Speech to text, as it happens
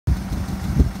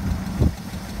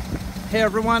Hey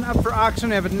everyone, up for auction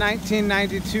we have a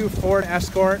 1992 Ford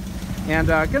Escort, and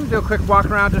gonna do a quick walk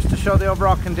around just to show the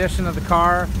overall condition of the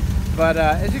car. But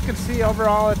as you can see,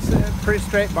 overall it's a pretty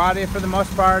straight body for the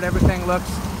most part. Everything looks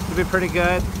to be pretty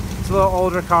good. It's a little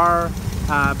older car,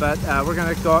 but we're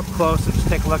gonna go up close and just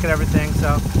take a look at everything.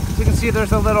 So as you can see,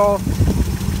 there's a little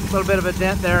bit of a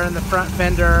dent there in the front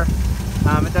fender.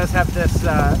 It does have this,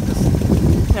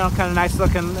 you know, kind of nice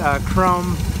looking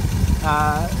chrome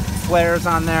flares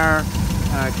on there.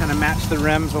 Kind of match the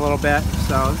rims a little bit,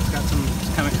 so it's got some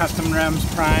kind of custom rims,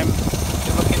 prime. If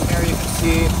you look in here, you can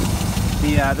see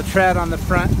the tread on the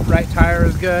front right tire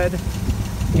is good,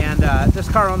 and this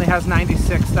car only has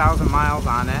 96,000 miles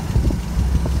on it.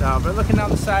 So, but looking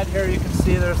down the side here, you can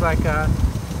see there's like a,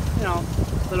 you know,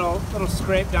 little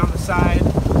scrape down the side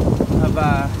of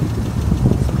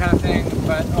some kind of thing.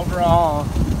 But overall,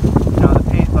 you know, the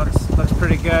paint looks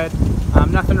pretty good.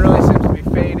 Nothing really seems to be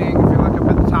fading. If you look up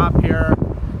at the top here,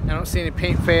 I don't see any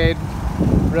paint fade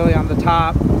really on the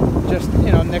top. Just,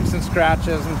 you know, nicks and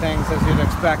scratches and things as you'd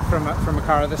expect from a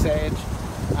car this age.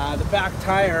 The back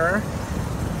tire,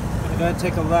 I'm gonna go ahead and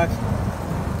take a look.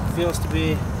 Feels to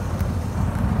be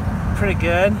pretty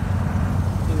good.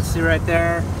 You can see right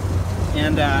there.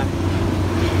 And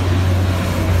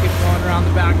keep going around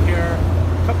the back here.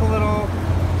 A couple little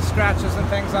scratches and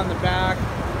things on the back.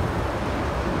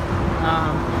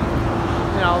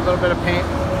 You know, a little bit of paint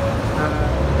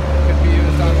could be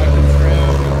used on like the trim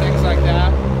and things like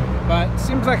that. But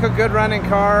seems like a good running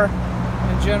car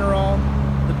in general.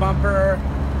 The bumper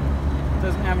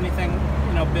doesn't have anything,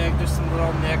 you know, big, just some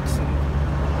little nicks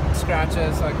and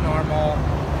scratches like normal.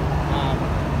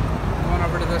 Going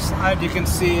over to this side, you can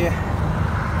see the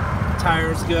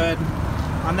tire's good.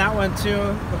 On that one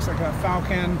too, looks like a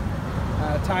Falcon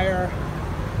tire.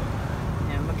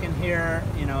 Here,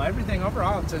 you know, everything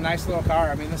overall, it's a nice little car.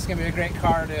 I mean, this is gonna be a great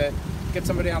car to get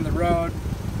somebody on the road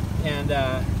and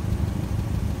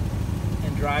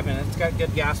driving. It's got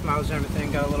good gas mileage and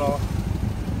everything. Got a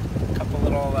couple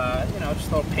little, you know,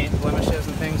 just little paint blemishes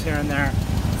and things here and there.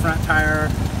 Front tire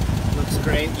looks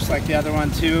great, just like the other one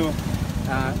too.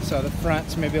 So the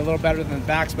front's maybe a little better than the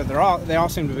backs, but they all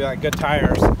seem to be like good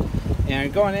tires.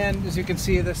 And going in, as you can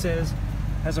see, this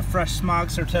has a fresh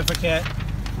smog certificate.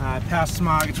 Past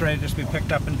smog, it's ready to just be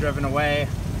picked up and driven away.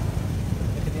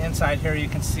 Look at the inside here, you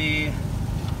can see,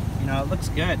 you know, it looks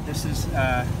good. This is,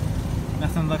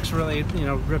 nothing looks really, you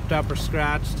know, ripped up or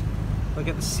scratched. Look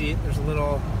at the seat, there's a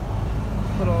little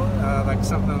like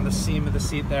something on the seam of the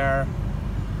seat there.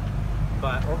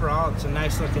 But overall, it's a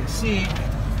nice looking seat.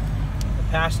 The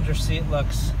passenger seat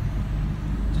looks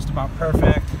just about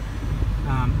perfect.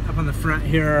 Up on the front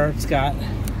here, it's got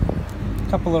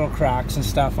couple little cracks and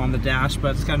stuff on the dash,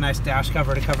 but it's got a nice dash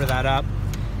cover to cover that up.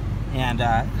 And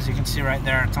as you can see right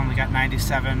there, it's only got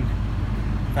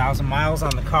 97,000 miles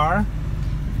on the car.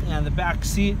 And the back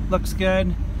seat looks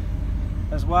good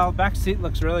as well. Back seat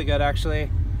looks really good actually.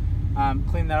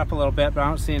 Cleaned that up a little bit, but I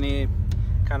don't see any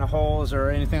kind of holes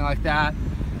or anything like that.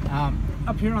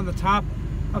 Up here on the top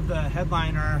of the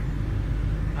headliner,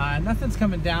 nothing's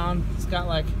coming down. It's got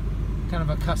like kind of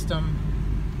a custom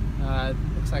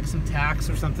looks like some tacks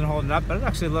or something holding it up, but it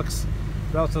actually looks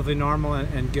relatively normal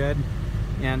and good.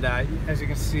 And as you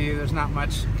can see, there's not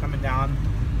much coming down,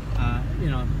 you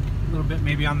know, a little bit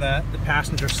maybe on the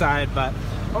passenger side, but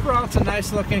overall it's a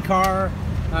nice looking car.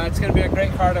 It's going to be a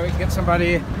great car to get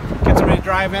somebody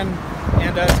driving,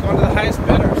 and it's going to the highest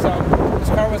bidder. So this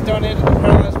car was donated to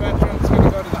Paralyzed Veterans. It's going to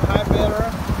go to the high bidder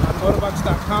on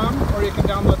motobucks.com, or you can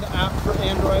download the app for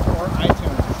Android or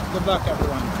iTunes. Good luck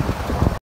everyone.